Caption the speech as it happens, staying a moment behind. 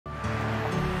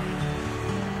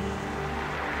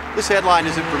This headline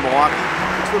isn't from Milwaukee,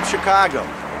 it's from Chicago.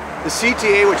 The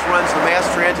CTA, which runs the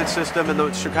mass transit system in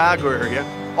the Chicago area,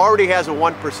 already has a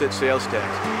 1% sales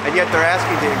tax, and yet they're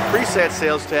asking to increase that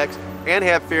sales tax and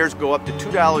have fares go up to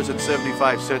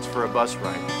 $2.75 for a bus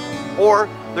ride. Or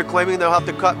they're claiming they'll have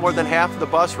to cut more than half of the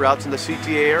bus routes in the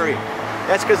CTA area.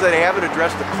 That's because they haven't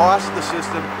addressed the cost of the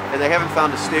system and they haven't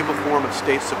found a stable form of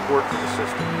state support for the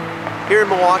system. Here in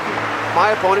Milwaukee,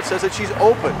 my opponent says that she's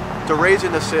open to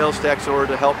raising the sales tax in order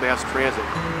to help mass transit.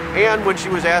 And when she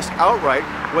was asked outright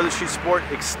whether she'd support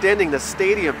extending the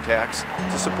stadium tax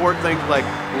to support things like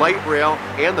light rail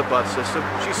and the bus system,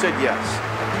 she said yes.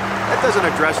 That doesn't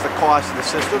address the cost of the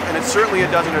system, and it certainly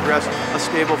doesn't address a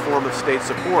stable form of state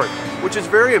support, which is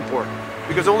very important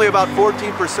because only about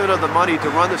 14% of the money to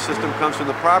run the system comes from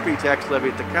the property tax levy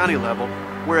at the county level,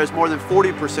 whereas more than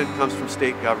 40% comes from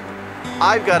state government.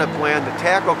 I've got a plan to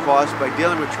tackle costs by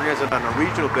dealing with transit on a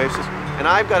regional basis, and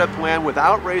I've got a plan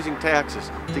without raising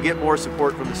taxes to get more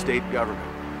support from the state government.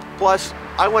 Plus,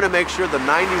 I want to make sure the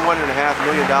 $91.5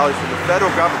 million from the federal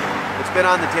government that's been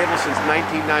on the table since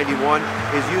 1991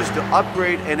 is used to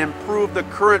upgrade and improve the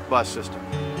current bus system,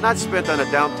 not spent on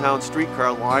a downtown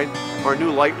streetcar line or a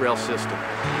new light rail system.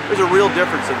 There's a real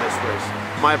difference in this race.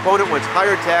 My opponent wants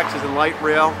higher taxes and light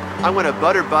rail. I want a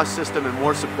better bus system and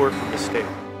more support from the state.